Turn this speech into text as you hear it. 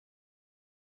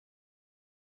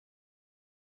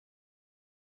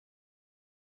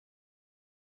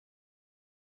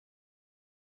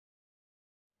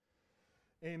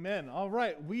Amen. All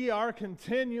right, we are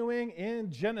continuing in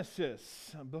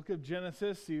Genesis, book of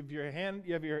Genesis. You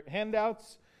have your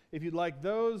handouts. If you'd like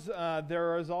those,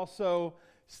 there is also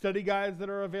study guides that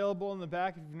are available in the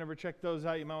back. If you've never checked those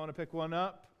out, you might want to pick one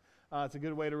up. It's a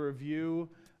good way to review.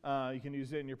 You can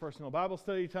use it in your personal Bible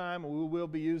study time. We will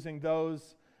be using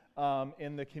those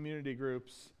in the community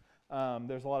groups.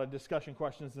 There's a lot of discussion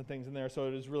questions and things in there, so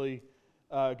it is really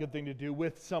a good thing to do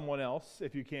with someone else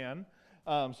if you can.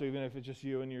 So even if it's just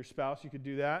you and your spouse, you could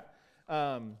do that.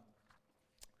 And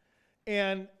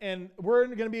we're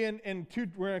going to be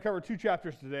we're going to cover two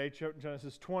chapters today,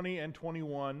 Genesis 20 and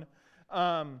 21.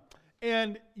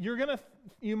 And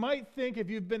you might think, if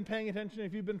you've been paying attention,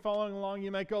 if you've been following along, you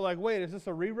might go like, wait, is this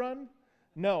a rerun?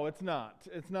 No, it's not.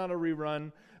 It's not a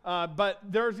rerun. But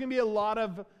there's going to be a lot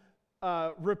of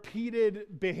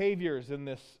repeated behaviors in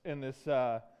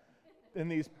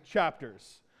these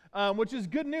chapters. Which is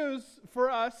good news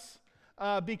for us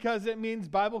because it means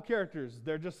Bible characters.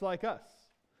 They're just like us,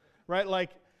 right?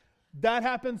 Like, that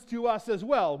happens to us as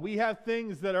well. We have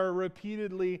things that are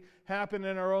repeatedly happen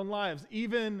in our own lives.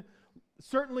 Even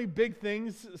certainly big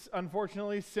things,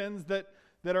 unfortunately, sins that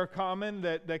are common,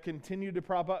 that continue to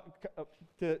pop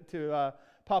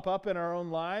up in our own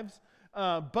lives.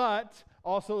 But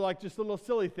also like just little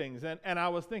silly things. And I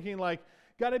was thinking like,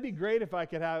 God, it'd be great if I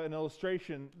could have an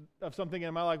illustration of something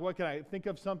in my life. What can I think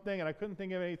of something? And I couldn't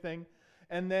think of anything.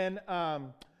 And then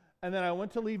I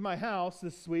went to leave my house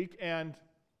this week. And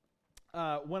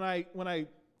when I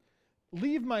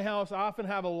leave my house, I often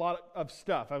have a lot of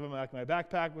stuff. I have my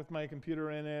backpack with my computer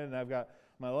in it, and I've got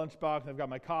my lunchbox, and I've got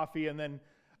my coffee, and then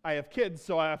I have kids,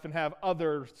 so I often have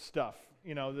other stuff.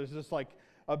 You know, there's just like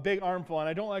a big armful, and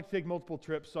I don't like to take multiple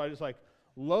trips, so I just like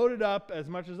load it up as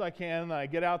much as I can, and I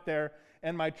get out there.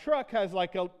 And my truck has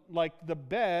the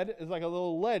bed is like a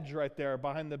little ledge right there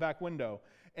behind the back window.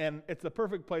 And it's the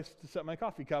perfect place to set my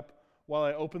coffee cup while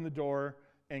I open the door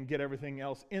and get everything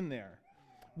else in there.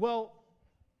 Well,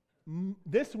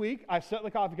 this week I set the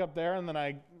coffee cup there, and then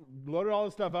I loaded all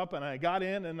the stuff up, and I got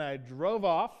in and I drove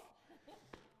off.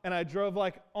 And I drove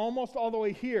like almost all the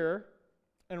way here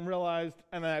and realized,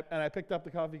 and I picked up the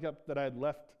coffee cup that I had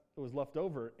left, that was left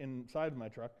over inside my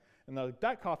truck. And I was like,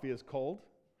 that coffee is cold.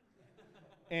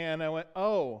 And I went,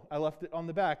 oh, I left it on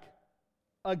the back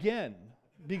again.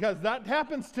 Because that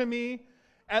happens to me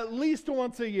at least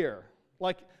once a year.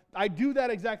 Like, I do that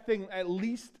exact thing at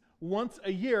least once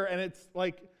a year. And it's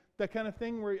like that kind of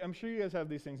thing where I'm sure you guys have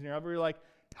these things in your life where you're like,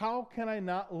 how can I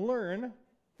not learn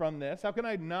from this? How can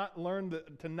I not learn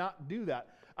to not do that?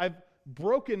 I've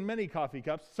broken many coffee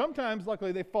cups. Sometimes,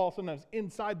 luckily, they fall sometimes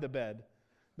inside the bed.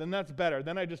 Then that's better.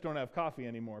 Then I just don't have coffee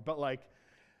anymore.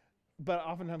 But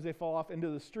oftentimes they fall off into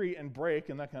the street and break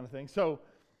and that kind of thing. So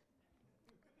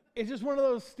it's just one of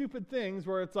those stupid things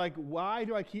where it's like, why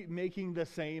do I keep making the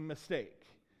same mistake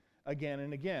again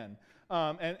and again?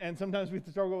 And sometimes we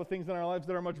struggle with things in our lives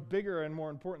that are much bigger and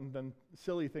more important than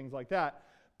silly things like that.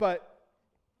 But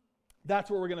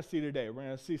that's what we're going to see today. We're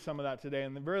going to see some of that today.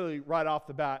 And then really right off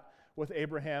the bat with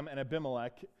Abraham and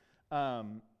Abimelech.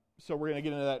 So we're going to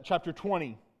get into that. Chapter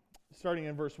 20, starting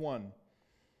in verse 1.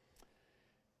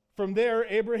 From there,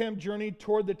 Abraham journeyed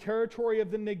toward the territory of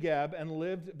the Negeb and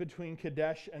lived between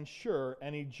Kadesh and Shur,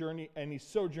 and he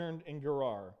sojourned in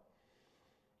Gerar.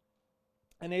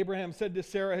 And Abraham said of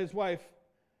Sarah his wife,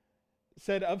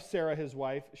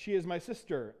 she is my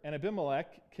sister. And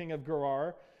Abimelech, king of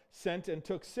Gerar, sent and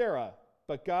took Sarah.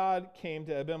 But God came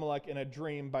to Abimelech in a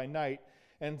dream by night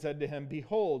and said to him,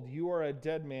 behold, you are a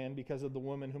dead man because of the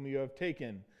woman whom you have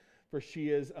taken, for she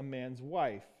is a man's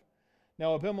wife.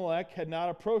 Now Abimelech had not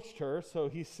approached her, so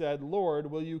he said,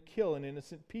 Lord, will you kill an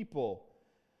innocent people?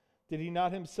 Did he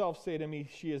not himself say to me,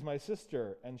 she is my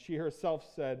sister? And she herself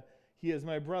said, he is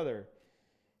my brother.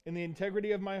 In the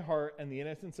integrity of my heart and the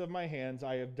innocence of my hands,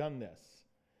 I have done this.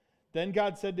 Then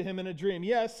God said to him in a dream,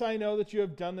 yes, I know that you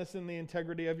have done this in the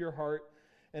integrity of your heart,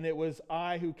 and it was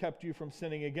I who kept you from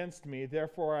sinning against me.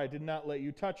 Therefore I did not let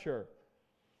you touch her.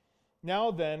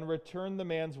 Now then, return the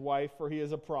man's wife, for he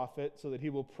is a prophet, so that he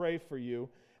will pray for you,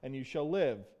 and you shall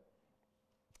live.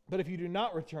 But if you do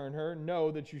not return her,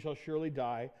 know that you shall surely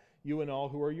die, you and all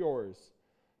who are yours.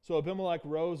 So Abimelech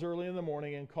rose early in the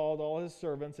morning and called all his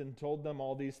servants and told them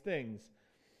all these things.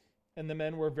 And the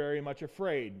men were very much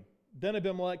afraid. Then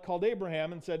Abimelech called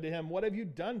Abraham and said to him, what have you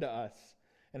done to us?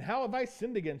 And how have I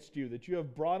sinned against you, that you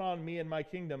have brought on me and my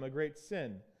kingdom a great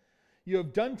sin? You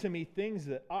have done to me things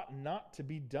that ought not to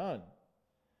be done.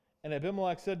 And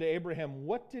Abimelech said to Abraham,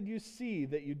 what did you see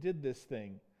that you did this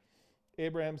thing?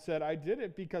 Abraham said, I did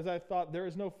it because I thought there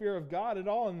is no fear of God at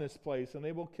all in this place, and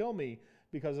they will kill me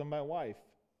because of my wife.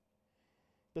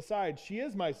 Besides, she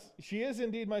is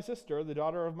indeed my sister, the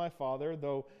daughter of my father,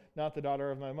 though not the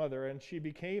daughter of my mother, and she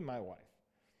became my wife.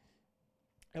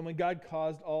 And when God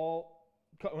caused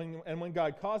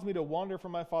me to wander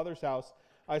from my father's house,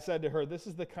 I said to her, this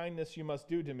is the kindness you must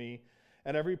do to me.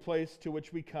 At every place to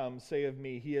which we come, say of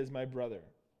me, he is my brother.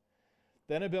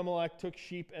 Then Abimelech took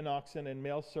sheep and oxen and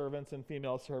male servants and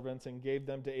female servants and gave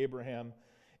them to Abraham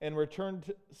and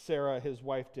returned Sarah his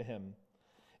wife to him.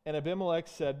 And Abimelech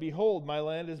said, behold, my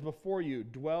land is before you.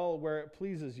 Dwell where it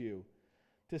pleases you.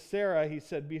 To Sarah he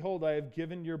said, behold, I have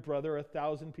given your brother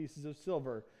 1,000 pieces of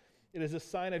silver. It is a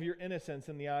sign of your innocence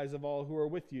in the eyes of all who are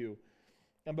with you,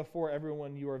 and before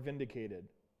everyone you are vindicated.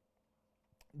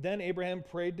 Then Abraham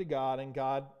prayed to God, and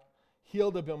God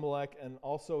healed Abimelech and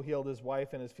also healed his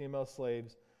wife and his female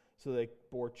slaves, so they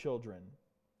bore children.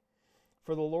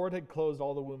 For the Lord had closed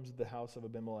all the wombs of the house of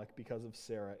Abimelech because of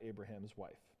Sarah, Abraham's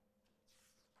wife.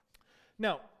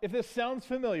 Now, if this sounds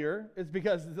familiar, it's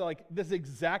because this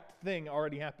exact thing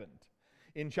already happened.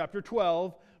 In chapter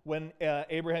 12, when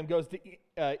Abraham goes to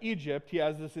Egypt, he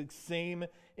has this same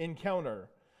encounter.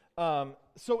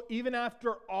 So even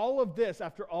after all of this,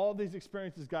 after all of these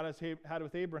experiences God has had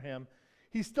with Abraham,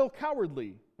 he's still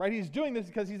cowardly, right? He's doing this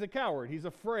because he's a coward. He's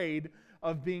afraid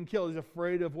of being killed. He's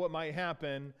afraid of what might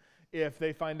happen if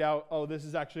they find out, oh, this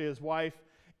is actually his wife.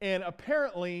 And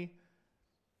apparently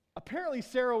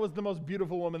Sarah was the most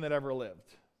beautiful woman that ever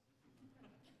lived.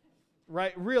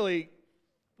 Right? Really,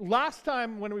 last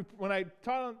time when I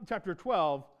taught on chapter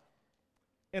 12,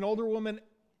 an older woman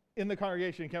in the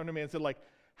congregation came to me and said,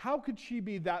 how could she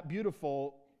be that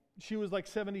beautiful? She was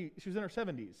 70, she was in her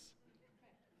 70s.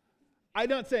 I'm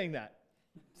not saying that.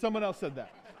 Someone else said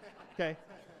that. Okay?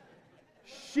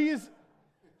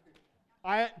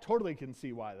 I totally can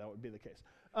see why that would be the case.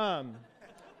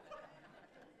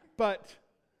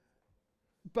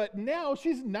 But now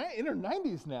she's in her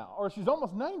 90s now, or she's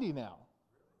almost 90 now.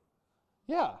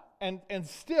 Yeah, and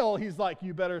still he's like,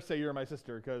 you better say you're my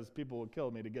sister because people will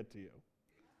kill me to get to you.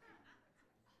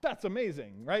 That's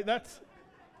amazing, right? That's,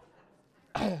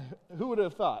 who would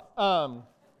have thought?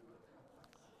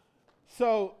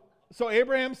 So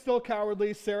Abraham's still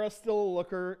cowardly, Sarah's still a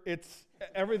looker,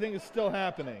 everything is still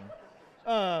happening.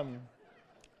 And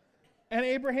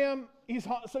Abraham, he's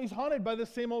haunted by the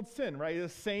same old sin, right? The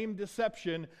same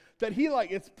deception that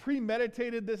it's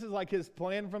premeditated. This is his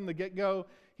plan from the get-go.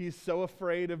 He's so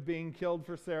afraid of being killed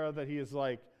for Sarah that he is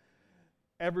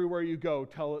everywhere you go,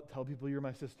 tell people you're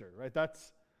my sister, right?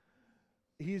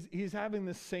 He's having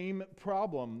the same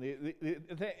problem.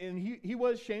 And he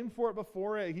was shamed for it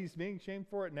before. He's being shamed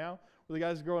for it now. Where the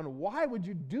guys are going, why would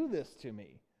you do this to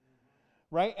me?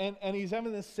 Right? And he's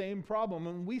having the same problem.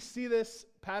 And we see this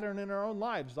pattern in our own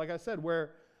lives, like I said,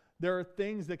 where there are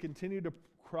things that continue to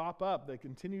crop up, that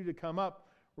continue to come up,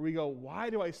 where we go, why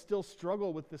do I still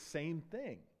struggle with the same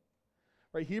thing?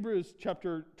 Right? Hebrews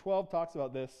chapter 12 talks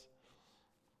about this,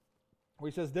 where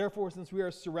he says, therefore, since we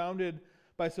are surrounded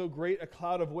by so great a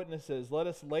cloud of witnesses, let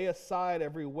us lay aside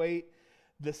every weight,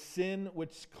 the sin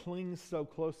which clings so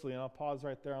closely. And I'll pause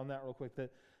right there on that real quick.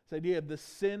 This idea of the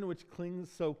sin which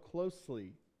clings so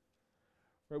closely.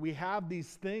 Right? We have these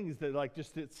things that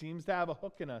it seems to have a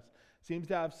hook in us, seems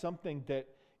to have something that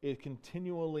it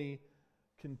continually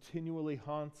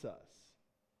haunts us.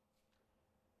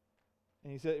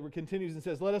 And it continues and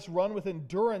says, let us run with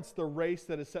endurance the race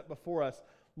that is set before us,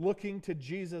 looking to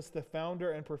Jesus, the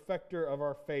founder and perfecter of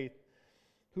our faith,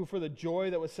 who for the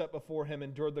joy that was set before him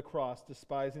endured the cross,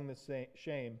 despising the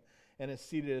shame, and is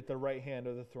seated at the right hand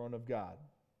of the throne of God.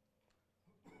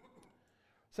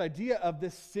 This idea of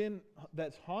this sin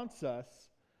that haunts us,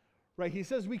 right? He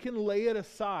says we can lay it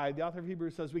aside. The author of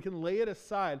Hebrews says we can lay it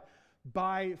aside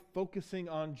by focusing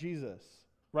on Jesus,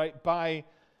 right? By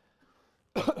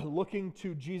looking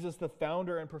to Jesus, the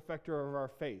founder and perfecter of our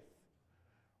faith,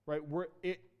 right?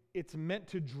 It's meant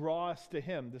to draw us to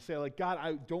him, to say God,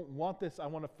 I don't want this. I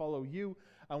want to follow you.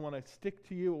 I want to stick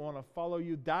to you. I want to follow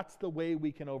you. That's the way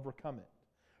we can overcome it,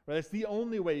 right? It's the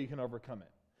only way you can overcome it.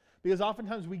 Because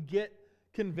oftentimes we get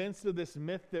convinced of this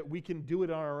myth that we can do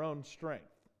it on our own strength,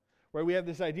 where we have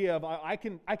this idea of I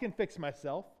can fix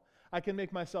myself, I can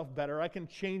make myself better, I can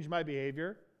change my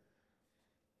behavior.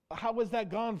 How has that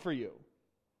gone for you?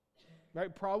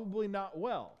 Right? Probably not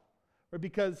well, right?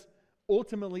 Because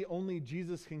ultimately only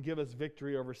Jesus can give us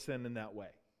victory over sin in that way.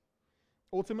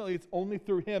 Ultimately, it's only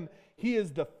through him. He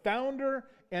is the founder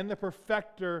and the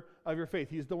perfecter of your faith.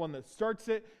 He's the one that starts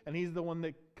it, and he's the one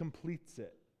that completes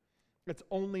it. It's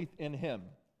only in him.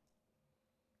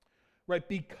 Right?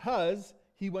 Because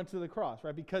he went to the cross,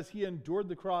 right? Because he endured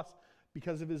the cross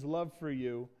because of his love for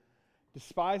you.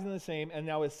 despising the same, and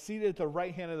now is seated at the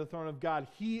right hand of the throne of God.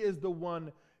 He is the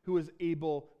one who is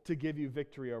able to give you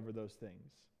victory over those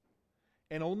things.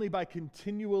 And only by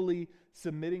continually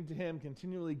submitting to him,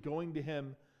 continually going to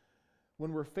him,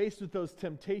 when we're faced with those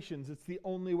temptations, it's the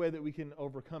only way that we can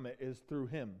overcome it is through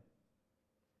him.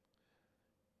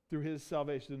 Through his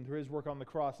salvation, through his work on the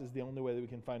cross is the only way that we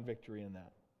can find victory in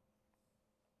that.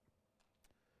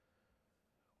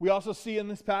 We also see in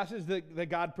this passage that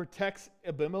God protects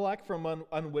Abimelech from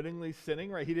unwittingly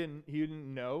sinning, right? He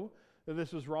didn't know that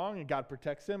this was wrong, and God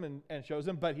protects him and shows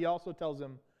him, but he also tells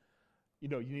him, you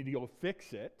need to go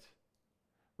fix it,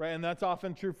 right? And that's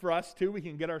often true for us too. We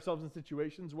can get ourselves in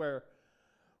situations where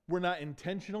we're not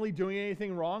intentionally doing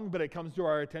anything wrong, but it comes to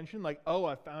our attention like, oh,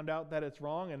 I found out that it's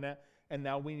wrong, and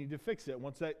now we need to fix it.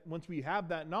 Once we have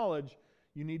that knowledge,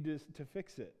 you need to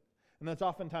fix it. And that's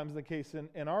oftentimes the case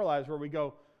in our lives where we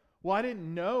go, well, I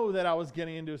didn't know that I was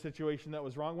getting into a situation that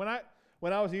was wrong. When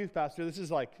I was a youth pastor, this is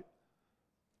like,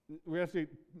 we have to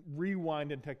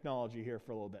rewind in technology here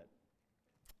for a little bit.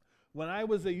 When I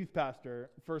was a youth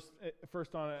pastor,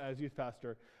 first on as youth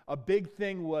pastor, a big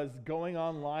thing was going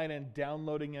online and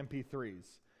downloading MP3s.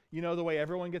 You know the way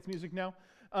everyone gets music now?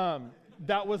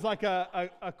 That was like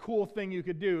a cool thing you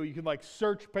could do. You could like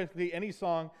search basically any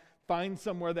song, find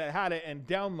somewhere that had it, and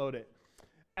download it.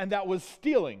 And that was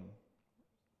stealing,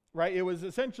 right? It was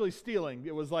essentially stealing.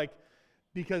 It was like,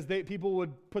 because people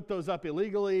would put those up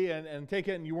illegally and take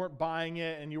it, and you weren't buying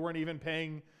it, and you weren't even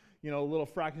paying, little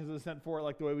fractions of a cent for it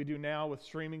like the way we do now with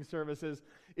streaming services.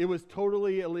 It was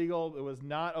totally illegal. It was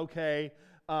not okay,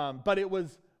 but it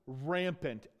was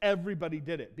rampant. Everybody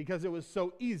did it because it was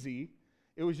so easy.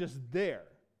 It was just there,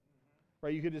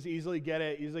 right? You could just easily get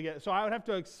it. So I would have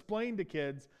to explain to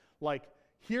kids, like,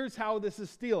 here's how this is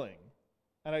stealing.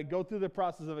 And I'd go through the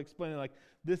process of explaining, like,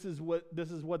 this is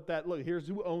what that, look, here's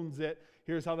who owns it,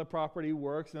 here's how the property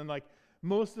works. And then, like,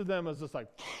 most of them was just like,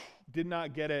 did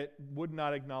not get it, would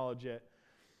not acknowledge it.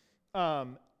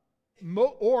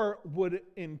 Or would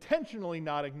intentionally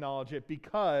not acknowledge it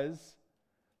because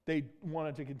they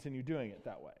wanted to continue doing it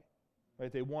that way,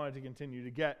 right? They wanted to continue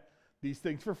to get these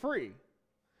things for free.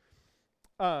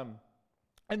 And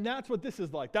that's what this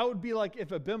is like. That would be like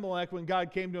if Abimelech, when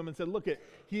God came to him and said, look,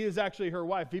 he is actually her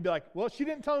wife. He'd be like, well, she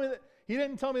didn't tell me that. He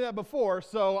didn't tell me that before,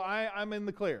 so I'm in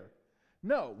the clear.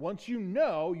 No, once you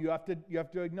know, you have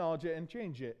to acknowledge it and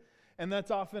change it. And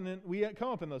that's often, we come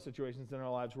up in those situations in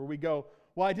our lives where we go,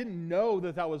 well, I didn't know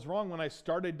that was wrong when I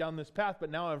started down this path,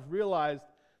 but now I've realized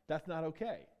that's not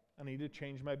okay. I need to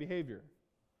change my behavior.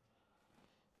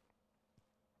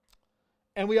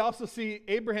 And we also see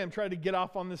Abraham try to get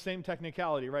off on the same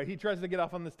technicality, right? He tries to get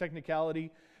off on this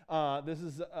technicality. This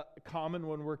is common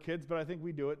when we're kids, but I think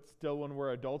we do it still when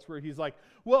we're adults, where he's like,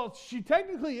 well, she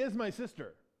technically is my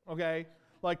sister, okay?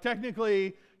 Like,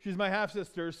 technically, she's my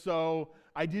half-sister, so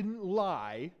I didn't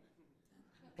lie,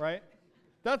 right?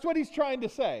 That's what he's trying to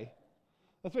say.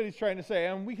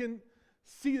 And we can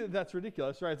see that that's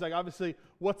ridiculous, right? It's like, obviously,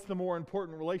 what's the more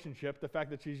important relationship? The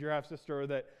fact that she's your half-sister or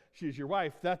that she's your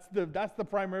wife? That's the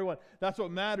primary one. That's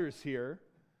what matters here.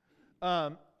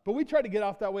 But we try to get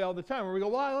off that way all the time, where we go,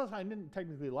 well, I didn't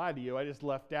technically lie to you. I just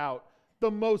left out the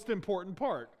most important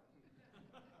part,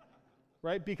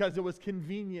 right? Because it was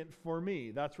convenient for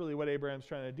me. That's really what Abraham's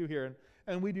trying to do here.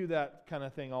 And we do that kind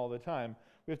of thing all the time.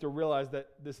 We have to realize that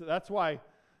that's why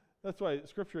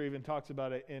Scripture even talks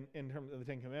about it in terms of the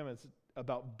Ten Commandments,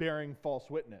 about bearing false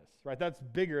witness, right? That's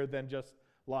bigger than just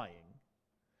lying,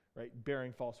 right?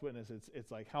 Bearing false witness. It's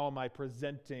like, how am I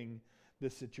presenting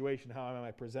this situation? How am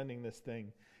I presenting this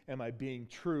thing? Am I being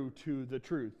true to the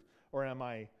truth, or am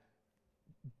I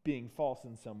being false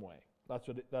in some way?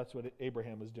 That's what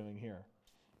Abraham was doing here.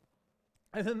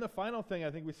 And then the final thing I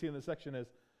think we see in this section is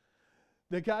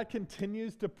that God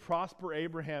continues to prosper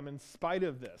Abraham in spite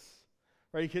of this.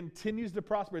 Right? He continues to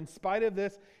prosper. In spite of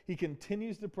this, he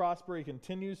continues to prosper. He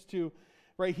continues to,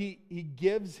 right? He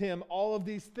gives him all of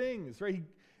these things, right?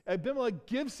 Abimelech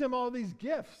gives him all these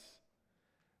gifts.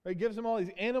 Right? He gives him all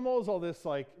these animals, all this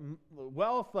like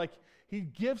wealth. Like, he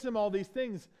gives him all these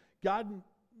things. God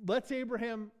lets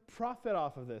Abraham profit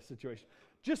off of this situation,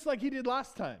 just like he did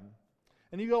last time.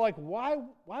 And you go like, why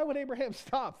would Abraham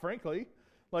stop, frankly?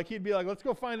 Like, he'd be like, let's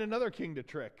go find another king to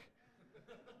trick.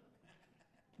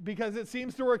 Because it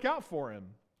seems to work out for him.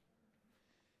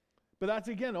 But that's,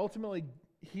 again, ultimately,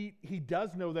 he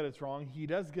does know that it's wrong. He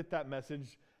does get that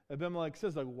message. Abimelech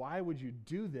says, like, why would you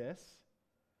do this?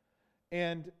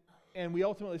 And we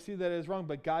ultimately see that it is wrong,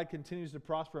 but God continues to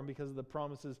prosper him because of the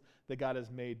promises that God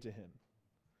has made to him.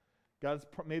 God's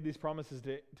made these promises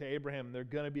to Abraham. They're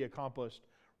going to be accomplished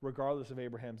regardless of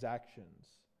Abraham's actions.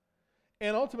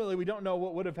 And ultimately, we don't know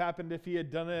what would have happened if he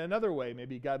had done it another way.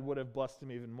 Maybe God would have blessed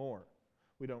him even more.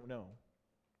 We don't know.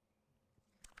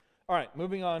 All right,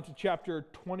 moving on to chapter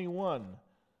 21,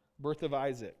 birth of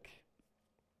Isaac.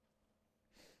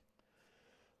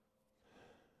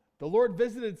 The Lord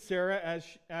visited Sarah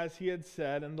as he had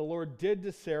said, and the Lord did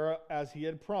to Sarah as he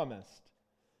had promised.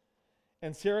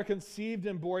 And Sarah conceived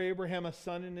and bore Abraham a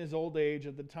son in his old age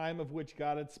at the time of which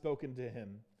God had spoken to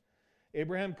him.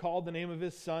 Abraham called the name of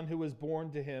his son who was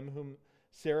born to him, whom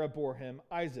Sarah bore him,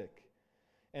 Isaac.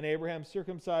 And Abraham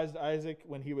circumcised Isaac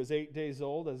when he was 8 days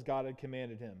old, as God had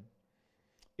commanded him.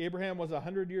 Abraham was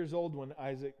 100 years old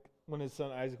when his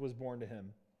son Isaac was born to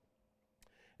him.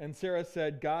 And Sarah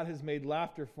said, God has made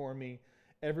laughter for me.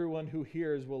 Everyone who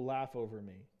hears will laugh over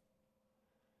me.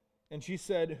 And she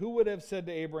said, who would have said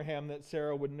to Abraham that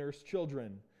Sarah would nurse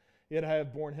children? Yet I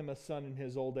have borne him a son in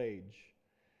his old age.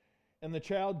 And the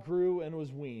child grew and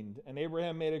was weaned. And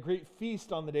Abraham made a great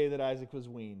feast on the day that Isaac was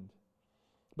weaned.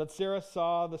 But Sarah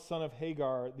saw the son of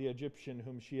Hagar, the Egyptian,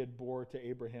 whom she had bore to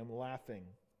Abraham, laughing.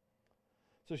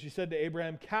 So she said to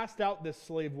Abraham, cast out this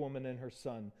slave woman and her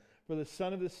son, for the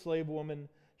son of this slave woman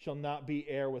shall not be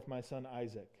heir with my son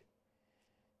Isaac.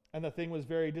 And the thing was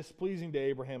very displeasing to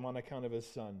Abraham on account of his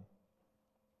son.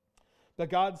 But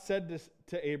God said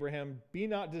to Abraham, be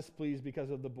not displeased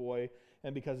because of the boy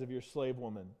and because of your slave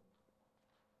woman.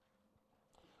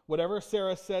 Whatever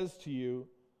Sarah says to you,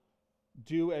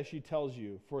 do as she tells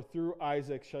you, for through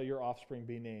Isaac shall your offspring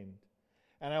be named.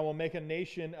 And I will make a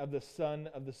nation of the son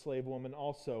of the slave woman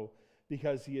also,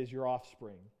 because he is your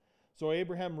offspring. So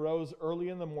Abraham rose early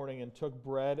in the morning and took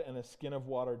bread and a skin of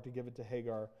water to give it to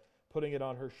Hagar, putting it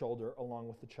on her shoulder along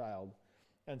with the child,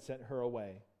 and sent her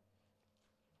away.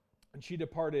 And she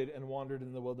departed and wandered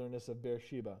in the wilderness of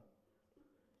Beersheba.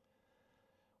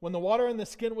 When the water in the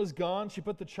skin was gone, she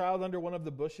put the child under one of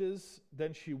the bushes.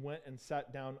 Then she went and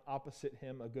sat down opposite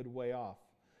him a good way off,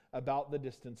 about the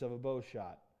distance of a bow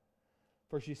shot.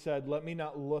 For she said, let me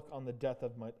not look on the death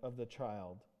of the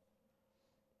child.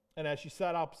 And as she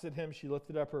sat opposite him, she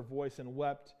lifted up her voice and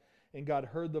wept. And God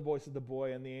heard the voice of the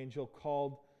boy, and the angel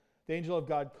of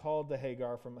God called to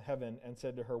Hagar from heaven and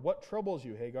said to her, what troubles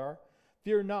you, Hagar?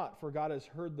 Fear not, for God has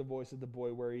heard the voice of the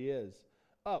boy where he is.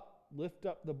 Up, lift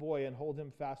up the boy and hold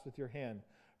him fast with your hand,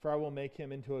 for I will make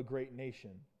him into a great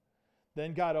nation.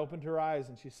 Then God opened her eyes,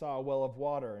 and she saw a well of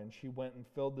water, and she went and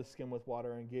filled the skin with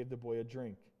water and gave the boy a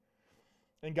drink.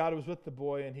 And God was with the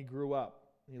boy, and he grew up.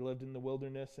 He lived in the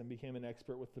wilderness and became an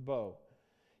expert with the bow.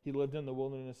 He lived in the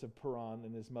wilderness of Paran,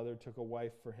 and his mother took a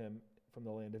wife for him from the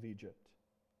land of Egypt.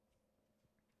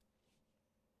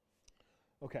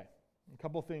 Okay, a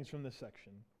couple things from this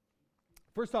section.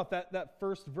 First off, that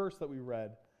first verse that we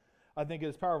read, I think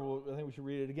is powerful. I think we should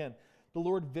read it again. The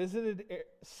Lord visited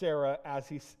Sarah as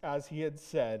he had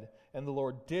said, and the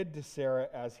Lord did to Sarah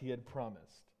as he had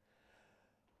promised.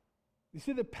 You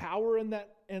see the power in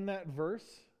that verse?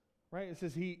 Right? It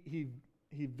says he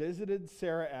visited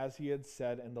Sarah as he had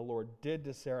said, and the Lord did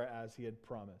to Sarah as he had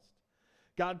promised.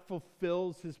 God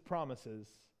fulfills his promises.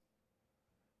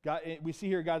 We see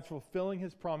here God's fulfilling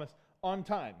his promise on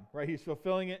time, right? He's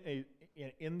fulfilling it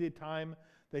in the time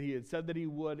that he had said that he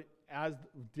would,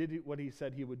 did what he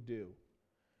said he would do.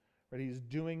 Right? He's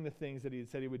doing the things that he had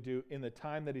said he would do in the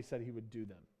time that he said he would do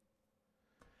them.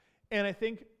 And I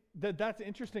think that's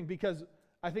interesting because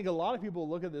I think a lot of people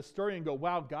look at this story and go,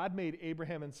 wow, God made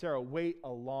Abraham and Sarah wait a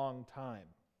long time.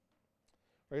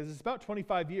 Because it's about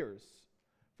 25 years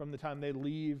from the time they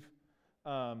leave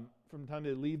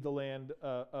the land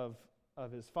of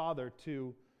his father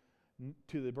to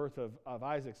the birth of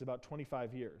Isaac. It's about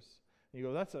 25 years. And you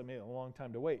go, that's a long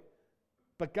time to wait.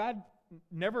 But God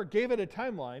never gave it a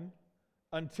timeline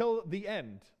until the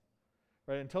end.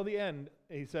 Right? Until the end,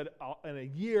 he said, in a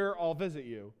year I'll visit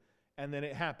you. And then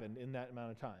it happened in that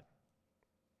amount of time.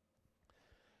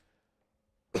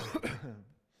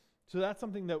 So that's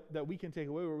something that we can take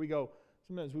away where we go,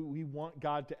 sometimes we want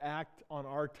God to act on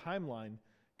our timeline.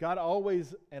 God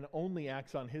always and only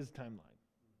acts on his timeline.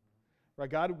 Right?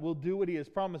 God will do what he has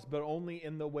promised, but only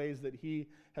in the ways that he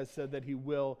has said that he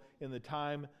will in the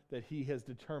time that he has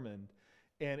determined.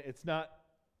 And it's not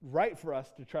right for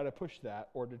us to try to push that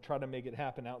or to try to make it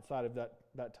happen outside of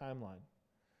that timeline.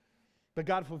 But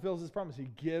God fulfills his promise. He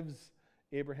gives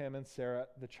Abraham and Sarah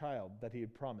the child that he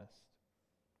had promised.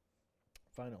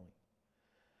 Finally.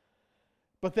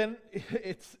 But then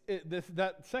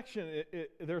that section,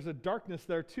 there's a darkness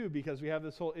there too, because we have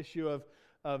this whole issue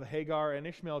of Hagar and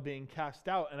Ishmael being cast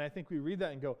out. And I think we read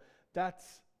that and go,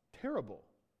 that's terrible.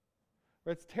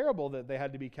 It's terrible that they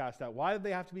had to be cast out. Why did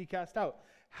they have to be cast out?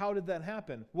 How did that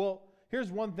happen? Well,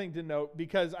 here's one thing to note,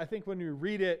 because I think when you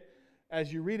read it,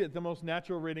 as you read it, the most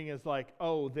natural reading is like,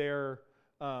 oh,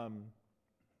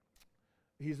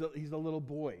 he's a little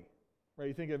boy, right?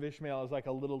 You think of Ishmael as like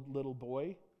a little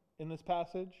boy in this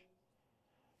passage,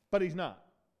 but he's not,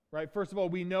 right? First of all,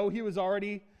 we know he was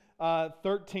already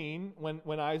 13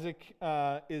 when Isaac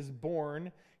is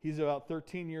born. He's about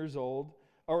 13 years old,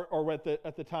 or at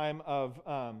the time of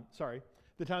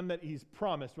the time that he's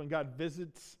promised, when God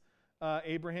visits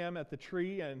Abraham at the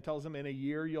tree and tells him in a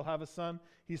year you'll have a son.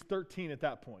 He's 13 at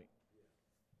that point.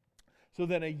 So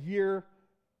then a year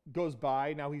goes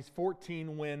by. Now he's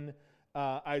 14 when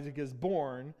Isaac is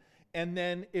born. And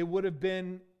then it would have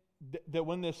been that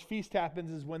when this feast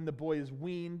happens is when the boy is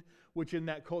weaned, which in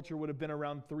that culture would have been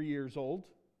around 3 years old.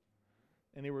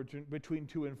 And they were between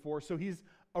 2 and 4. So he's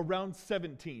around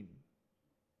 17.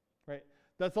 Right?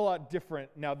 That's a lot different.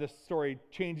 Now this story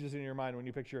changes in your mind when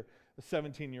you picture a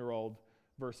 17-year-old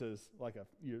versus like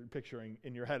you're picturing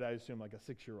in your head, I assume, like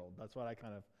a 6-year-old. That's what I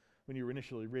kind of, when you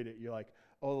initially read it, you're like,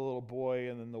 oh, the little boy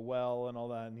and then the well and all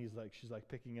that. And she's like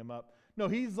picking him up. No,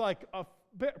 he's like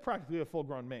practically a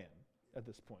full-grown man at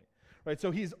this point. Right? So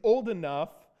he's old enough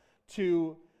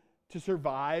to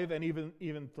survive and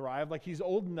even thrive. Like he's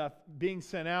old enough being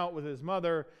sent out with his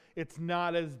mother. It's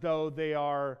not as though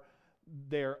they're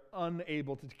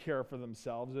unable to care for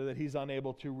themselves, or that he's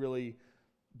unable to really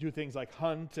do things like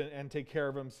hunt and take care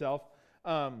of himself.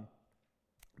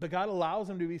 But God allows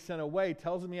him to be sent away,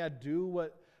 tells him, yeah, do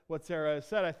what Sarah has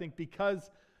said. I think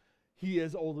because he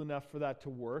is old enough for that to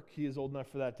work, he is old enough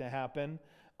for that to happen,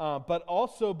 but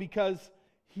also because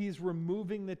he's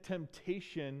removing the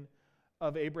temptation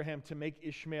of Abraham to make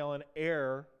Ishmael an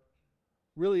heir,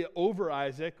 really over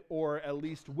Isaac, or at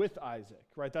least with Isaac,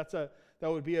 right? That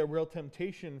would be a real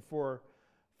temptation for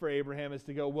Abraham, is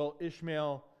to go, well,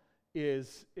 Ishmael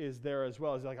is there as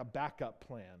well as like a backup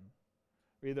plan,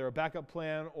 either a backup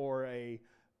plan or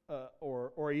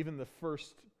or even the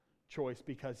first choice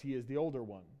because he is the older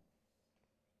one.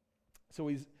 So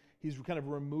he's kind of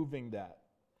removing that.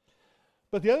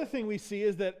 But the other thing we see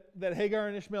is that Hagar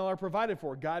and Ishmael are provided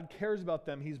for. God cares about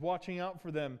them. He's watching out for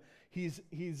them. He's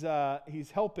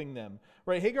helping them.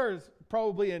 Right? Hagar is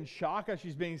probably in shock as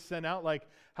she's being sent out. Like,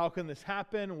 how can this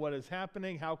happen? What is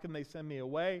happening? How can they send me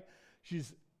away?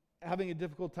 She's having a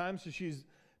difficult time, so she's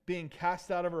being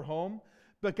cast out of her home.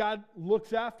 But God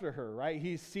looks after her, right?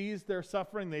 He sees their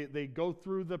suffering. They go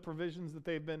through the provisions that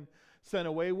they've been sent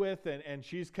away with, and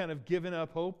she's kind of given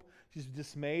up hope. She's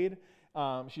dismayed.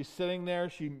 She's sitting there.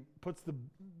 She puts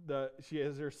she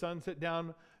has her son sit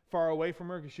down far away from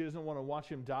her because she doesn't want to watch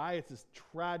him die. It's this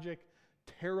tragic,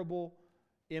 terrible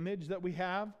image that we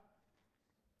have.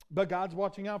 But God's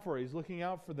watching out for her. He's looking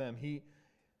out for them.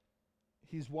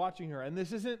 He's watching her. And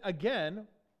this isn't a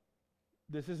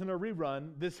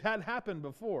rerun. This had happened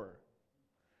before.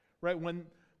 Right?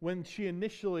 When she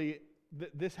initially,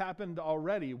 this happened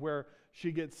already, where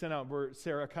she gets sent out, where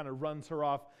Sarah kind of runs her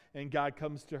off, and God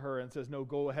comes to her and says, no,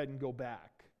 go ahead and go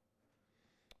back.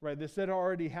 Right? This had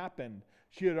already happened.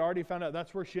 She had already found out.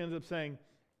 That's where she ends up saying,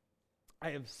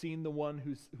 I have seen the one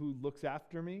who looks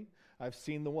after me. I've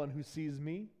seen the one who sees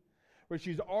me. Where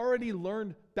she's already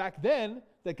learned back then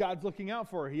that God's looking out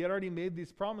for her. He had already made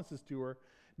these promises to her.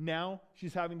 Now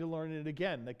she's having to learn it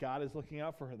again, that God is looking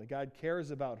out for her, that God cares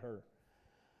about her,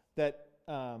 that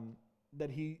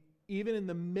he, even in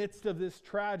the midst of this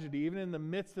tragedy, even in the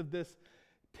midst of this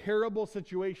terrible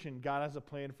situation, God has a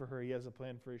plan for her. He has a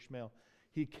plan for Ishmael.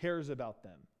 He cares about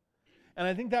them. And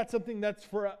I think that's something that's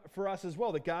for us as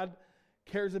well, that God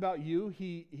cares about you.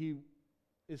 He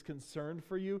is concerned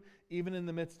for you, even in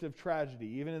the midst of tragedy,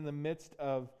 even in the midst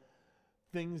of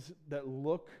things that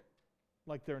look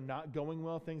like they're not going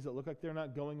well, things that look like they're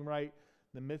not going right.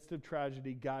 In the midst of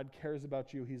tragedy, God cares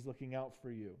about you. He's looking out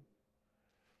for you.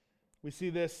 We see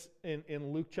this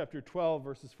in Luke chapter 12,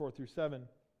 verses 4 through 7,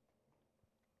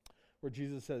 where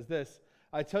Jesus says this,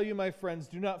 I tell you, my friends,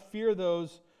 do not fear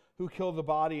those who kill the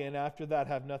body and after that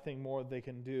have nothing more they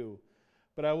can do.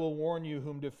 But I will warn you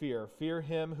whom to fear. Fear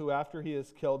him who after he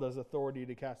is killed has authority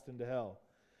to cast into hell.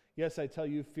 Yes, I tell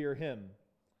you, fear him.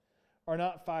 Are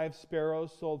not 5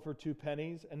 sparrows sold for 2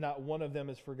 pennies, and not one of them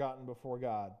is forgotten before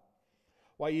God?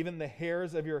 Why, even the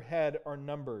hairs of your head are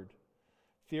numbered.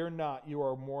 Fear not, you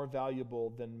are more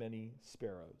valuable than many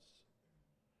sparrows.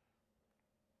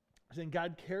 I'm saying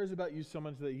God cares about you so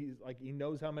much that he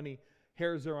knows how many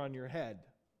hairs are on your head.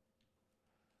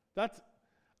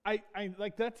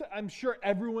 I'm sure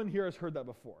everyone here has heard that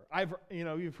before.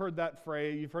 You've heard that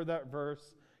phrase, you've heard that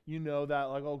verse, you know that,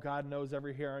 like, oh, God knows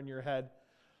every hair on your head.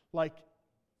 But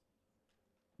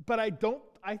I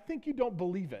think you don't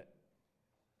believe it.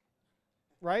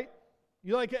 Right?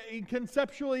 You like,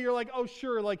 conceptually, you're like, oh,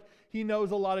 sure, like, he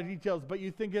knows a lot of details, but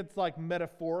you think it's like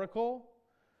metaphorical,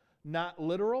 not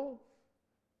literal,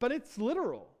 but it's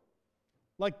literal.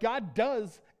 Like, God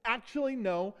does actually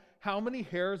know how many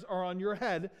hairs are on your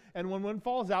head, and when one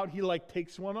falls out, he like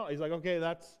takes one off. He's like, okay,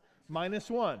 that's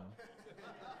 -1.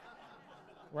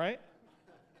 Right?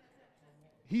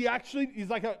 He's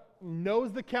like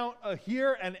knows the count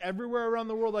here and everywhere around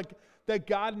the world. Like, that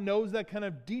God knows that kind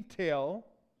of detail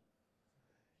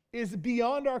is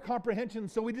beyond our comprehension,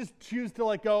 so we just choose to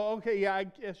like go, okay, yeah,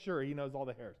 sure, he knows all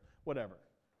the hairs, whatever.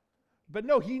 But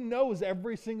no, he knows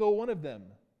every single one of them.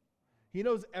 He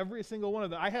knows every single one of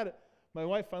them. My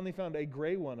wife finally found a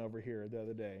gray one over here the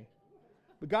other day,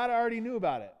 but God already knew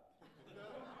about it.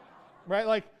 Right?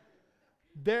 Like,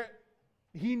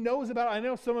 he knows about it. I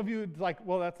know some of you like,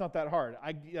 well, that's not that hard.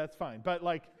 That's fine. But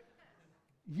like,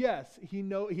 yes,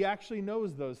 he actually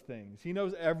knows those things. He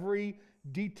knows every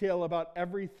detail about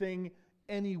everything,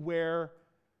 anywhere.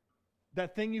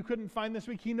 That thing you couldn't find this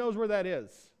week, he knows where that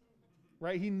is.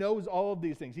 Right? He knows all of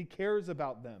these things. He cares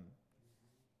about them.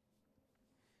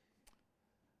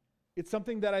 It's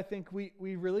something that I think we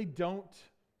really don't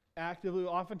actively,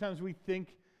 oftentimes we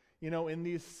think, in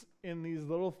these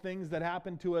little things that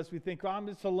happen to us, we think, oh, I'm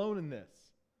just alone in this.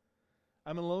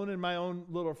 I'm alone in my own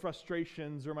little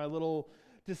frustrations or my little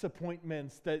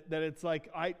disappointments, that it's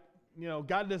like,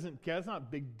 God doesn't care. It's not a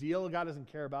big deal. God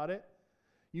doesn't care about it.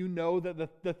 You know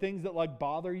that the things that like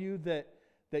bother you, that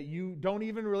you don't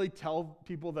even really tell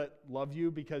people that love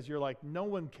you, because you're like, no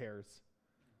one cares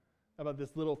about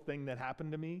this little thing that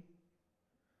happened to me.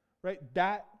 Right?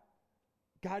 That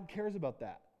God cares about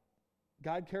that.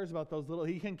 God cares about those little,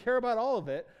 he can care about all of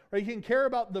it, right? He can care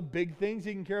about the big things.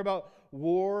 He can care about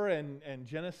war and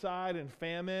genocide and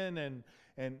famine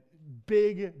and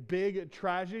big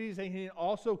tragedies. And he can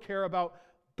also care about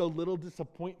the little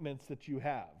disappointments that you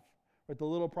have, right? The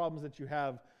little problems that you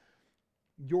have,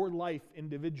 your life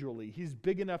individually. He's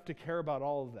big enough to care about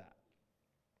all of that.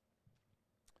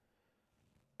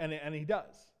 And he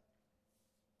does.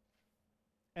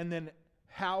 And then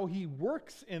how he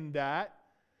works in that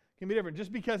can be different.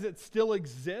 Just because it still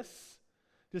exists,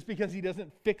 just because he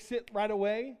doesn't fix it right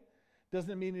away,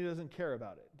 doesn't mean he doesn't care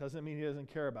about it. Doesn't mean he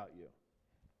doesn't care about you.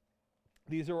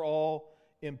 These are all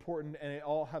important, and they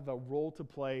all have a role to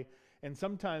play. And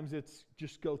sometimes it's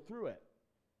just go through it,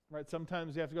 right?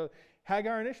 Sometimes you have to go.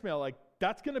 Hagar and Ishmael, like,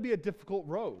 that's going to be a difficult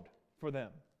road for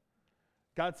them.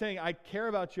 God's saying, I care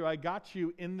about you. I got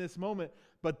you in this moment,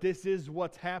 but this is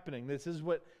what's happening. This is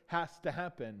what has to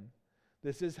happen.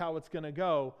 This is how it's going to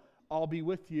go. I'll be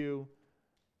with you,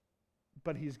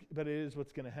 but it is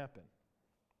what's going to happen.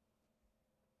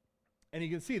 And you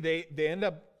can see they end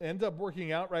up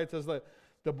working out, right? It says that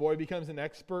the boy becomes an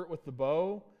expert with the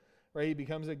bow, right? He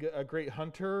becomes a great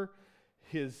hunter.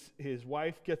 His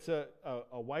wife gets a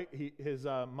wife. His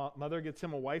mother gets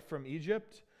him a wife from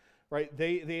Egypt, right?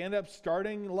 They end up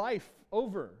starting life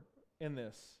over in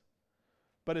this,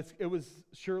 but it was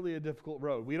surely a difficult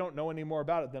road. We don't know any more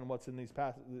about it than what's in these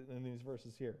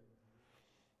verses here.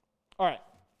 All right,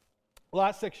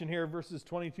 last section here, verses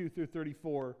 22 through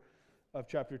 34 of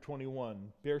chapter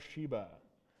 21, Beersheba.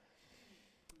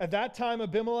 At that time,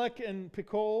 Abimelech and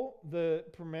Phicol, the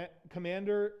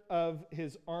commander of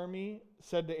his army,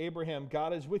 said to Abraham,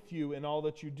 God is with you in all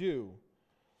that you do.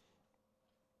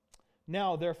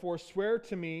 Now, therefore, swear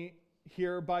to me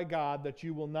here by God that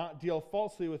you will not deal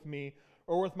falsely with me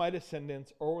or with my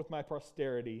descendants or with my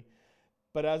posterity.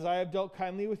 But as I have dealt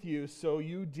kindly with you, so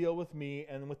you deal with me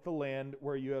and with the land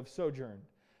where you have sojourned.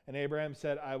 And Abraham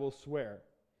said, I will swear.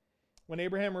 When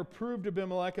Abraham reproved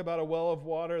Abimelech about a well of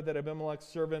water that Abimelech's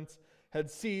servants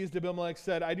had seized, Abimelech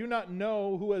said, I do not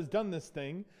know who has done this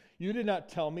thing. You did not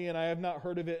tell me, and I have not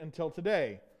heard of it until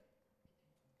today.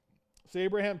 So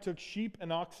Abraham took sheep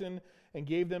and oxen and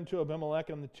gave them to Abimelech,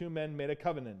 and the two men made a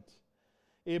covenant.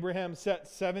 Abraham set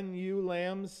 7 ewe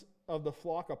lambs of the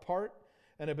flock apart,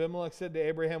 and Abimelech said to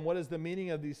Abraham, what is the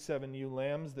meaning of these 7 ewe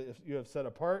lambs that you have set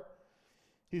apart?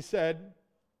 He said,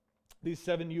 these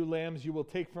 7 ewe lambs you will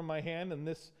take from my hand, and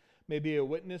this may be a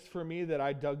witness for me that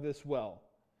I dug this well.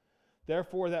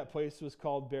 Therefore that place was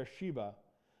called Beersheba,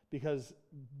 because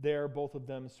there both of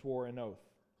them swore an oath.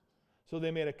 So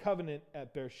they made a covenant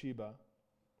at Beersheba.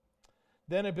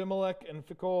 Then Abimelech and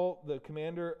Phicol, the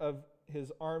commander of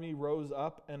his army, rose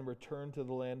up and returned to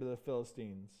the land of the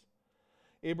Philistines.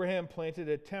 Abraham planted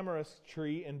a tamarisk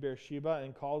tree in Beersheba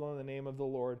and called on the name of the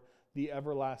Lord, the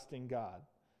everlasting God.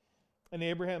 And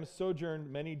Abraham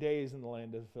sojourned many days in the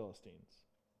land of the Philistines.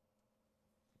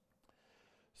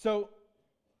 So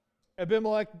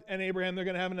Abimelech and Abraham, they're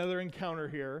going to have another encounter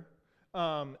here.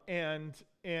 And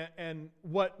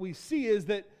what we see is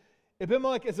that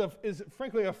Abimelech is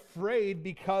frankly afraid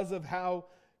because of how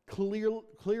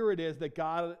clear it is that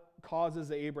God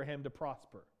causes Abraham to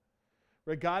prosper.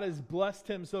 Right? God has blessed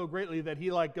him so greatly that he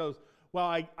goes, well,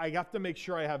 I have to make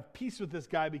sure I have peace with this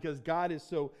guy because God is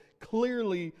so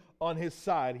clearly on his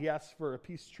side. He asks for a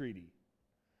peace treaty.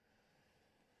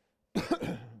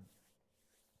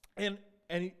 and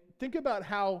think about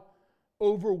how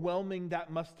overwhelming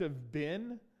that must have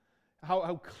been,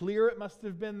 how clear it must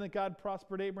have been that God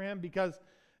prospered Abraham, because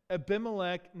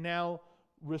Abimelech now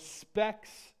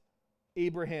respects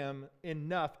Abraham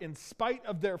enough in spite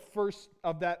of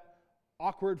that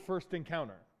awkward first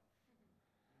encounter.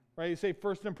 Right? You say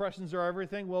first impressions are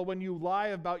everything. Well, when you lie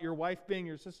about your wife being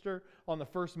your sister on the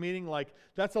first meeting,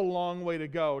 that's a long way to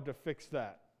go to fix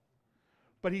that.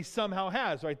 But he somehow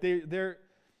has, right? They're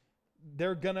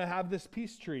going to have this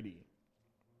peace treaty.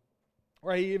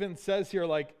 Right? He even says here,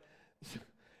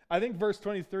 I think verse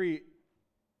 23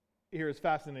 here is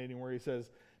fascinating, where he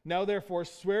says, now therefore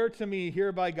swear to me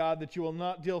here by God that you will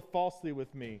not deal falsely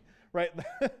with me. Right?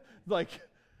 like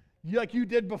you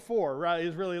did before, right?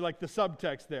 Is really the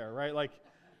subtext there, right?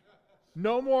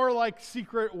 No more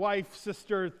secret wife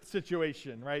sister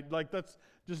situation, right? Let's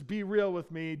just be real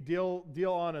with me, deal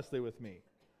honestly with me,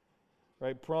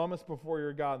 right? Promise before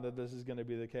your God that this is going to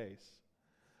be the case.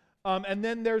 And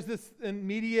then there's this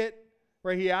immediate,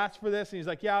 right? He asked for this, and he's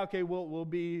like, yeah, okay, we'll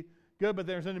be good, but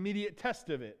there's an immediate test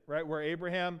of it, right? Where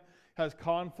Abraham has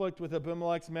conflict with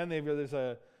Abimelech's men. There's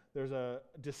a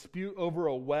dispute over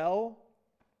a well.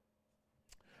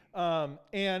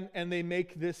 And they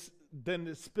make this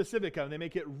then specific covenant. They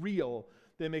make it real.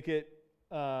 They make it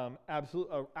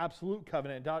absolute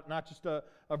covenant, not just a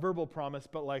verbal promise,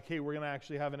 but hey, we're going to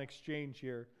actually have an exchange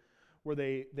here, where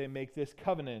they make this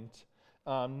covenant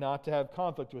not to have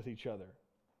conflict with each other.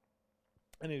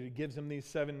 And he gives him these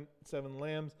seven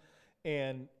lambs,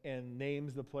 and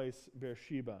names the place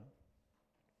Beersheba.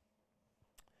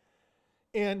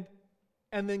 And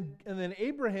then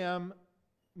Abraham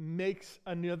makes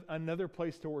another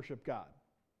place to worship God,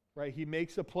 right? He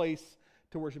makes a place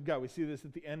to worship God. We see this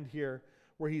at the end here,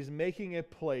 where he's making a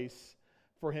place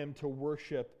for him to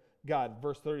worship God.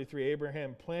 Verse 33,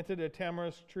 Abraham planted a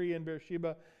tamarisk tree in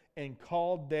Beersheba and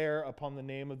called there upon the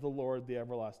name of the Lord, the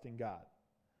everlasting God.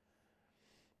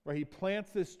 Right? He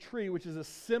plants this tree, which is a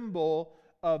symbol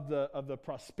of the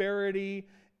prosperity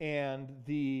and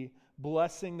the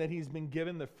blessing that he's been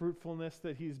given, the fruitfulness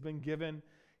that he's been given.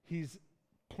 He's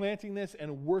planting this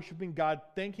and worshiping God,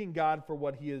 thanking God for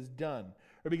what he has done.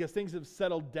 Or because things have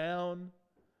settled down,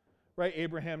 right?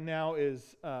 Abraham now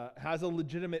has a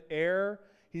legitimate heir.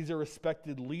 He's a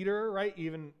respected leader, right?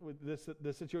 Even with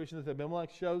the situation that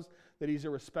Abimelech shows that he's a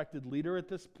respected leader at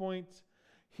this point.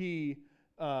 He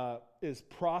is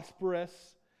prosperous,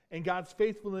 and God's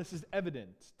faithfulness is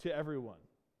evident to everyone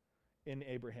in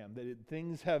Abraham, that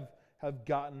things have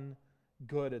gotten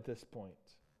good at this point.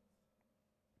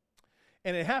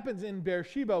 And it happens in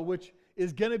Beersheba, which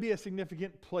is going to be a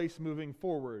significant place moving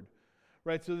forward,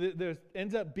 right? So there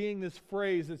ends up being this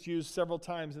phrase that's used several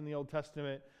times in the Old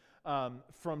Testament,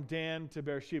 from Dan to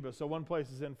Beersheba. So one place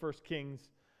is in 1 Kings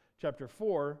chapter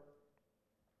 4,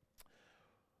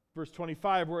 verse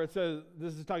 25, where it says,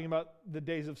 this is talking about the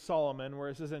days of Solomon, where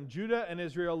it says, and Judah and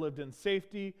Israel lived in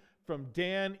safety from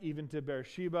Dan even to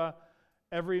Beersheba,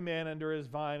 every man under his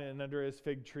vine and under his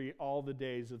fig tree all the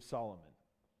days of Solomon.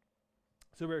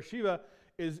 So Beersheba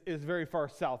is very far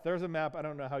south. There's a map. I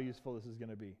don't know how useful this is going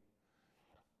to be.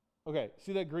 Okay,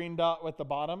 see that green dot at the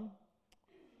bottom?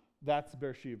 That's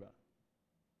Beersheba.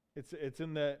 It's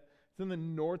in the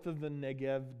north of the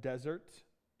Negev desert,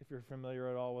 if you're familiar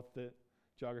at all with the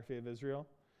geography of Israel.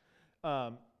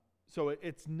 So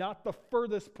it's not the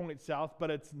furthest point south, but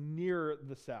it's near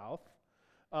the south.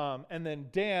 And then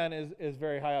Dan is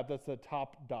very high up. That's the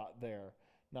top dot there,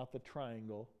 not the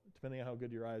triangle, depending on how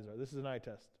good your eyes are. This is an eye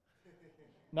test.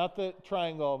 Not the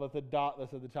triangle, but the dot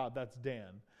that's at the top. That's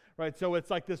Dan. Right? So it's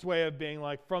this way of being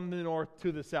from the north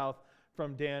to the south,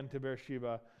 from Dan to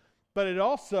Beersheba. But it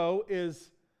also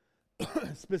is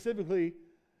specifically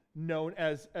known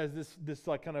as this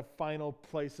kind of final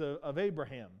place of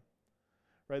Abraham.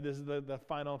 Right? This is the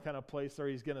final kind of place where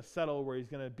he's going to settle, where he's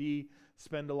going to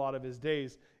spend a lot of his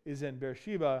days, is in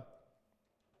Beersheba.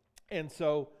 And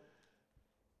so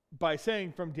by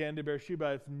saying from Dan to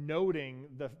Beersheba, it's noting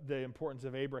the importance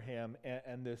of Abraham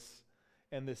and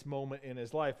this moment in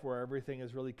his life where everything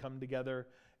has really come together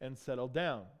and settled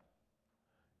down.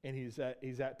 And he's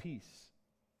at peace.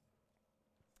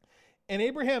 And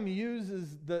Abraham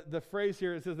uses the phrase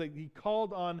here, it says that he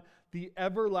called on the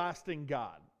everlasting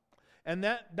God. And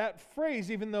that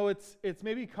phrase, even though it's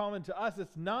maybe common to us,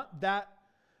 it's not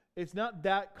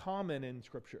that common in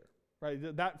Scripture,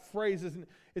 right? That phrase isn't.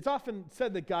 It's often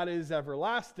said that God is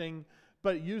everlasting,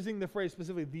 but using the phrase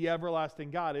specifically, the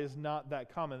everlasting God, is not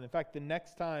that common. In fact, the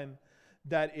next time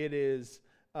that it is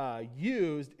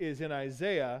used is in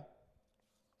Isaiah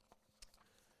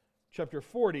chapter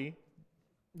 40,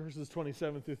 verses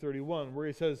 27 through 31, where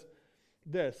he says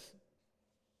this: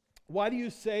 "Why do you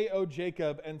say, O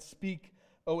Jacob, and speak,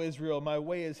 O Israel, my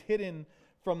way is hidden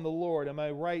from the Lord, and my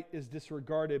right is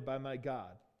disregarded by my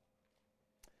God?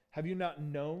 Have you not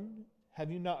known?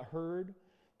 Have you not heard?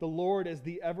 The Lord is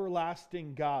the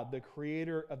everlasting God, the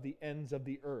creator of the ends of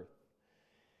the earth.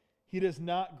 He does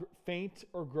not faint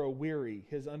or grow weary.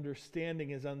 His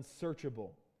understanding is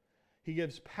unsearchable. He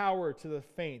gives power to the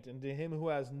faint, and to him who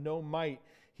has no might,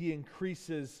 he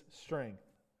increases strength.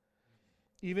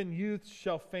 Even youths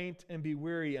shall faint and be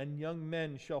weary, and young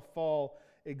men shall fall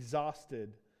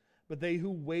exhausted. But they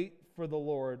who wait for the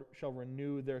Lord shall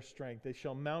renew their strength. They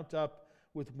shall mount up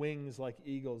with wings like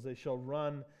eagles. They shall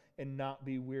run and not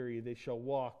be weary. They shall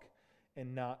walk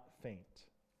and not faint."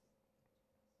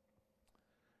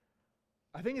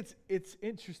 I think it's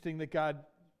interesting that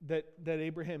that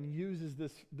Abraham uses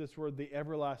this word, the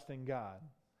everlasting God,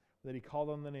 that he called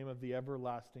on the name of the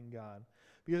everlasting God.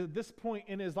 Because at this point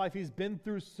in his life, he's been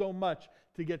through so much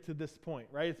to get to this point,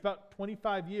 right? It's about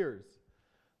 25 years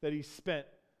that he spent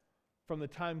from the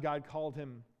time God called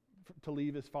him to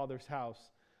leave his father's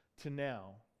house to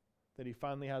now, that he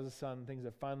finally has a son, things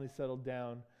have finally settled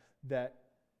down, that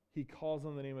he calls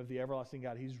on the name of the everlasting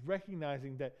God. He's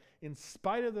recognizing that in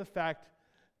spite of the fact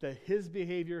that his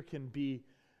behavior can be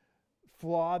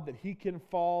flawed, that he can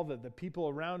fall, that the people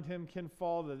around him can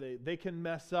fall, that they can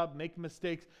mess up, make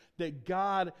mistakes, that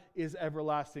God is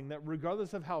everlasting, that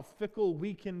regardless of how fickle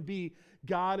we can be,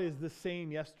 God is the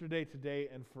same yesterday, today,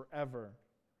 and forever.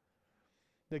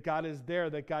 That God is there,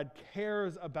 that God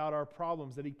cares about our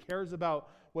problems, that he cares about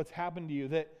what's happened to you,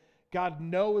 that God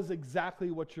knows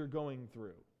exactly what you're going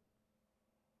through.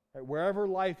 Right? Wherever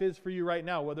life is for you right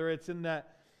now, whether it's in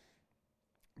that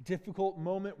difficult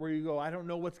moment where you go, I don't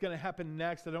know what's going to happen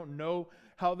next, I don't know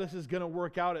how this is going to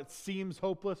work out, it seems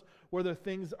hopeless, whether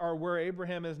things are where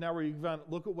Abraham is now, where you've gone,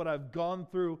 look at what I've gone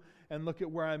through and look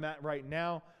at where I'm at right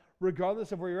now.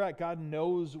 Regardless of where you're at, God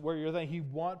knows where you're at. He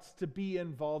wants to be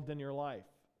involved in your life.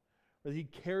 He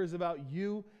cares about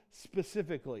you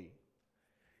specifically.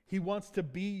 He wants to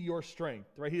be your strength,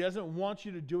 right? He doesn't want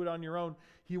you to do it on your own.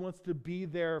 He wants to be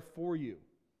there for you.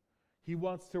 He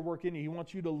wants to work in you. He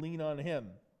wants you to lean on him.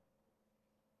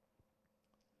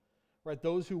 Right?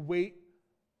 Those who wait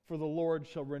for the Lord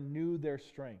shall renew their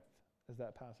strength, as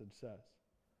that passage says.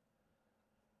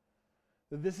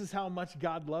 That this is how much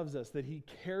God loves us, that he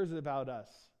cares about us,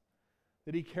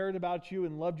 that he cared about you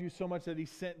and loved you so much that he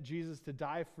sent Jesus to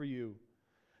die for you,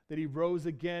 that he rose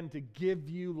again to give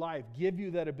you life, give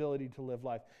you that ability to live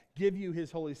life, give you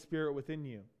his Holy Spirit within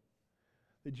you,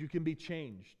 that you can be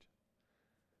changed,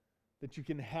 that you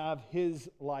can have his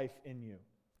life in you.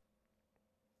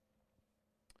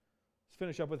 Let's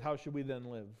finish up with how should we then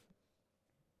live.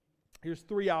 Here's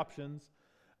 3 options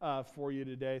for you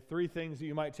today, 3 things that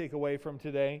you might take away from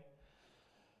today.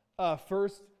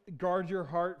 First, guard your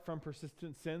heart from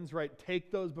persistent sins, right?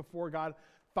 Take those before God.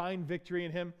 Find victory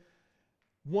in him.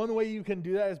 One way you can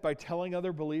do that is by telling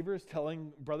other believers,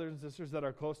 telling brothers and sisters that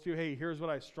are close to you, hey, here's what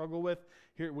I struggle with.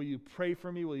 Here, will you pray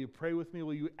for me? Will you pray with me?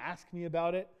 Will you ask me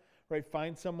about it? Right?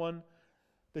 Find someone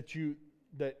that you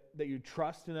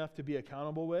trust enough to be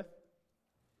accountable with.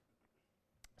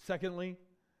 Secondly,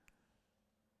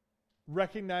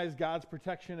 recognize God's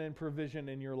protection and provision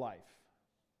in your life.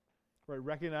 Right?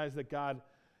 Recognize that God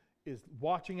is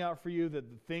watching out for you, that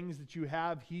the things that you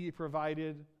have, he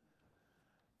provided.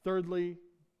 Thirdly,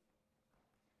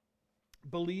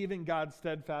 believe in God's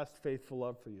steadfast, faithful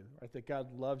love for you. Right? That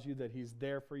God loves you, that he's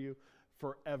there for you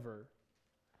forever.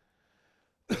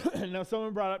 Now,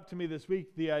 someone brought up to me this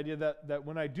week the idea that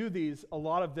when I do these, a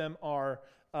lot of them are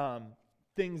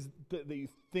things that you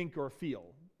think or feel,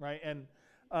 right?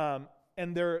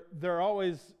 And they're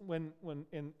always, when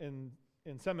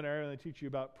in seminary, when they teach you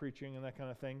about preaching and that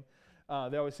kind of thing,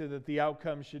 they always say that the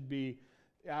outcome should be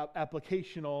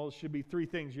applicational, should be 3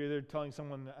 things. You're either telling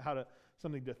someone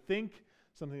something to think,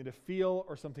 something to feel,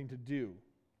 or something to do.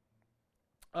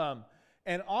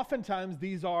 And oftentimes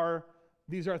these are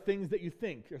things that you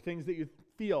think, or things that you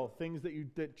feel, things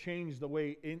that change the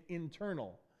way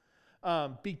internal,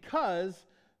 because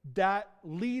that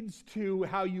leads to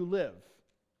how you live,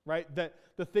 right? That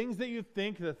the things that you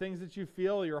think, the things that you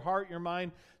feel, your heart, your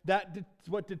mind, that's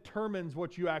what determines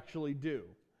what you actually do.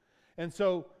 And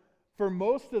so for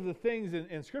most of the things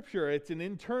in Scripture, it's an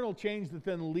internal change that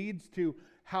then leads to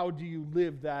how do you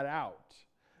live that out.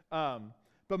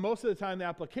 But most of the time,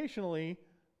 applicationally,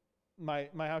 my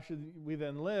how should we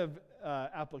then live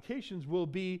applications will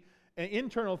be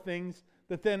internal things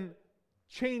that then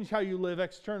change how you live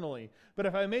externally. But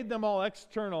if I made them all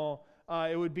external,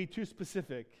 it would be too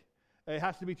specific. It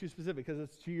has to be too specific because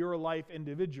it's to your life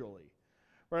individually.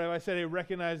 Right? If I said, hey,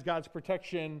 recognize God's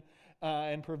protection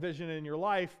and provision in your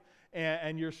life,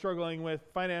 and you're struggling with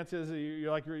finances,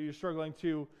 you're struggling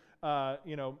to, how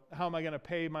am I going to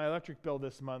pay my electric bill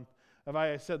this month? If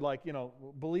I said,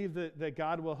 believe that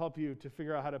God will help you to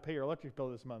figure out how to pay your electric bill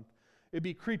this month, it'd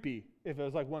be creepy if it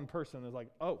was like one person that's like,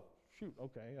 oh, shoot,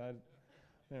 okay, I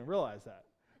didn't realize that,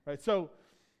 right? So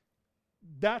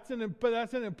that's an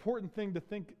important thing to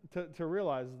think, to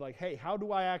realize, is like, hey, how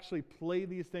do I actually play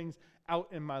these things out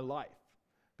in my life?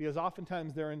 Because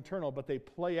oftentimes they're internal, but they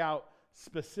play out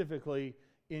specifically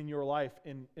in your life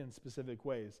in specific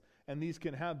ways. And these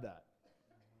can have that.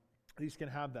 These can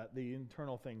have that, the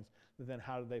internal things, but then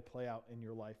how do they play out in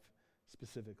your life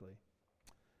specifically?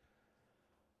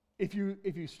 If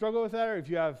you struggle with that, or if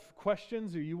you have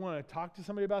questions, or you want to talk to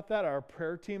somebody about that, our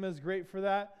prayer team is great for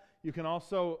that. You can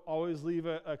also always leave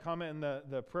a comment in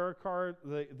the prayer card,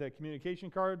 the communication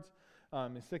cards,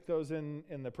 and stick those in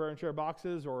the prayer and share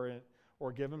boxes, or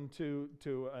give them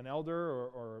to an elder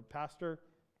or a pastor.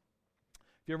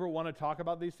 If you ever want to talk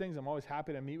about these things, I'm always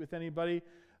happy to meet with anybody.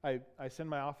 I send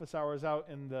my office hours out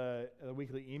in the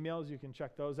weekly emails. You can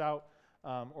check those out,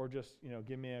 or just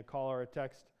give me a call or a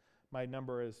text. My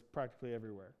number is practically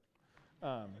everywhere.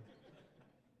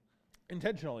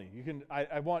 Intentionally, you can.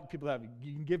 I want people to have.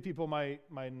 You can give people my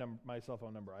cell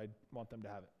phone number. I want them to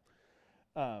have it.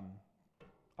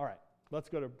 All right, let's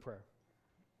go to prayer.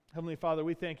 Heavenly Father,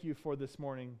 we thank you for this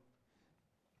morning.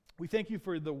 We thank you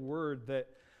for the word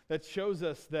that shows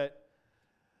us that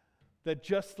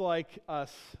just like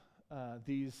us,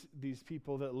 these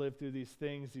people that lived through these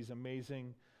things, these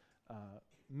amazing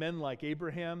men like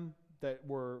Abraham that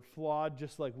were flawed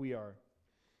just like we are,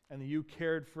 and that you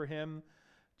cared for him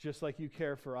just like you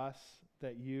care for us,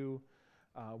 that you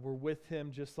were with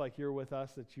him just like you're with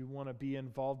us, that you want to be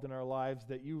involved in our lives,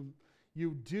 that you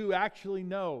do actually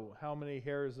know how many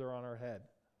hairs are on our head.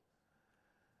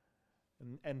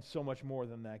 And so much more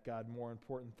than that, God, more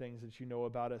important things that you know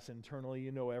about us internally.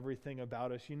 You know everything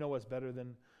about us. You know us better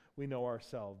than we know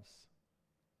ourselves.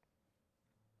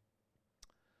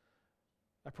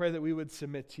 I pray that we would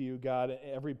submit to you, God,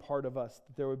 every part of us,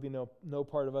 that there would be no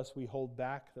part of us we hold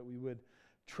back, that we would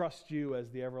trust you as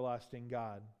the everlasting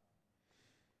God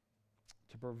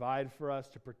to provide for us,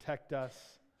 to protect us.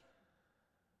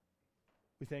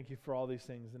 We thank you for all these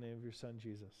things in the name of your Son,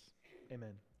 Jesus. Amen.